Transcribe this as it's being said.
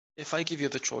if I give you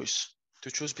the choice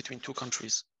to choose between two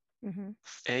countries,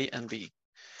 A and B,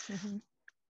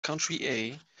 country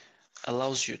A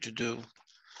allows you to do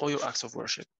all your acts of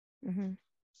worship.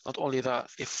 Not only that,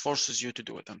 it forces you to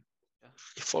do them.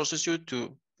 It forces you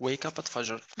to wake up at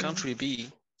Fajr. Country B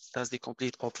does the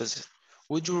complete opposite.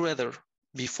 Would you rather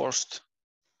be forced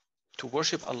to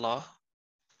worship Allah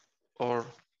or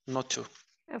not to?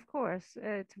 Of course,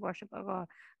 to worship Allah,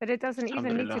 but it doesn't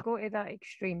even need to go to that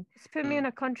extreme. Just put me in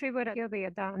a country where I hear the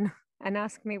adhan and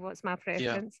ask me what's my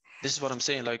preference. Yeah, this is what I'm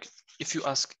saying. Like, if you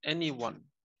ask anyone,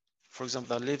 for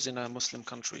example, that lives in a Muslim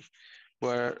country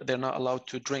where they're not allowed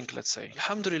to drink, let's say,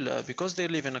 alhamdulillah, because they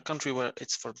live in a country where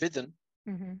it's forbidden,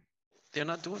 they're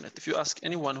not doing it. If you ask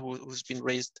anyone who's been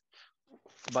raised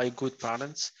by good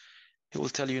parents, he will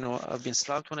tell you, I've been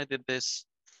slapped when I did this.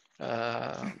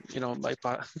 My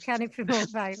Can it promote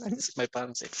violence? My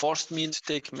parents forced me to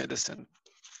take medicine.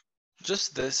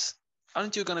 Just this.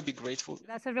 Aren't you going to be grateful?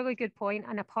 That's a really good point,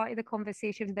 and a part of the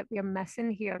conversation that we're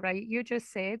missing here, right? You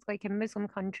just said, like in Muslim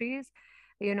countries,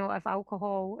 if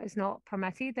alcohol is not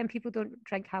permitted, then people don't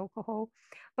drink alcohol.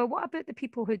 But what about the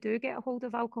people who do get a hold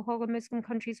of alcohol in Muslim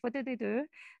countries? What do?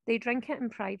 They drink it in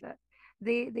private.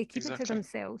 They keep it to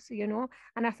themselves,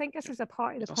 And I think this is a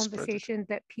part of the conversation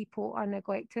that people are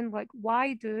neglecting. Like,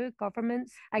 why do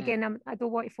governments, again, I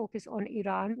don't want to focus on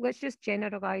Iran. Let's just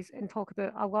generalize and talk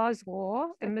about Allah's law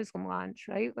in Muslim lands,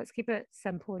 right? Let's keep it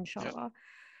simple, inshallah.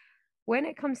 When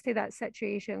it comes to that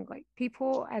situation, like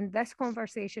people in this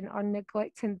conversation are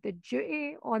neglecting the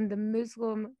duty on the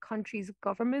Muslim countries'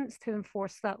 governments to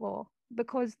enforce that law.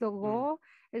 Because the law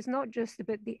is not just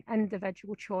about the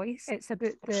individual choice, it's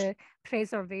about the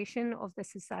preservation of the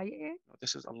society.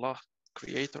 This is Allah,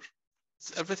 creator.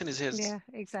 Everything is His. Yeah,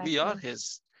 exactly. We are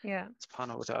His. Yeah.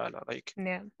 Subhanahu wa ta'ala.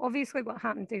 Yeah. Obviously, what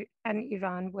happened in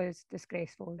Iran was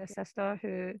disgraceful. The sister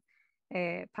who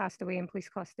passed away in police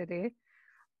custody.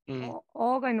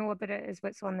 All I know about it is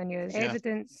what's on the news.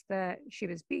 Evidence that she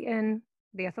was beaten.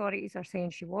 The authorities are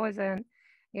saying she wasn't.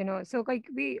 So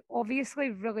we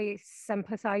obviously really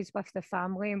sympathize with the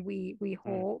family, and we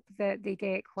hope that they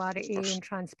get clarity and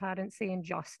transparency and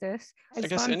justice. I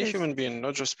guess any human being,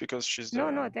 not just because she's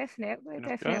No,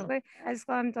 definitely.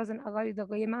 Islam doesn't allow the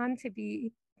layman to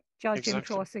be judge and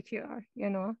prosecutor,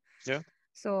 Yeah.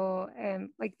 So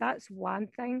that's one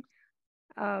thing.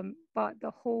 But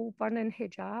the whole burning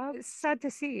hijab, it's sad to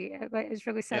see. It's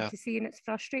really sad to see, and it's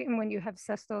frustrating when you have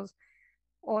sisters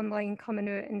online coming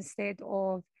out instead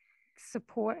of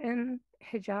supporting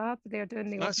hijab. They're doing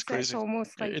the opposite. Crazy. It's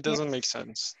almost like it doesn't make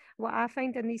sense. What I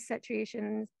find in these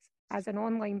situations as an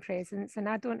online presence, and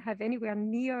I don't have anywhere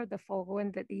near the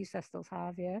following that these sisters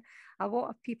have, a lot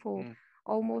of people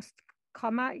almost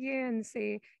come at you and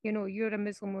say, you're a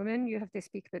Muslim woman, you have to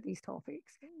speak about these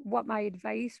topics. What my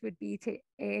advice would be to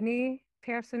any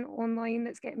person online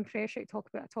that's getting pressure to talk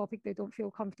about a topic they don't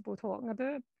feel comfortable talking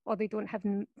about, or they don't have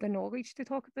the knowledge to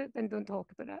talk about, then don't talk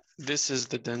about it. This is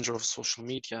the danger of social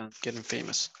media and getting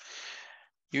famous.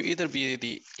 You either be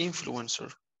the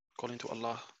influencer calling to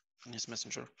Allah and His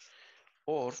Messenger,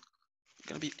 or you're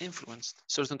going to be influenced.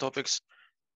 Certain topics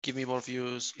give me more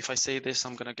views. If I say this,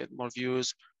 I'm going to get more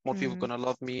views. More people are going to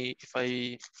love me. If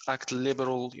I act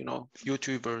liberal,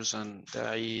 YouTubers and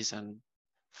da'is and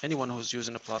anyone who's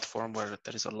using a platform where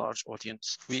there is a large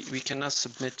audience, we cannot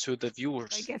submit to the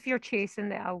viewers. Like if you're chasing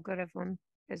the algorithm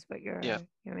is what you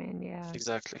mean. Yeah.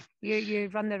 Exactly. You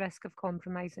run the risk of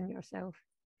compromising yourself.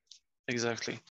 Exactly.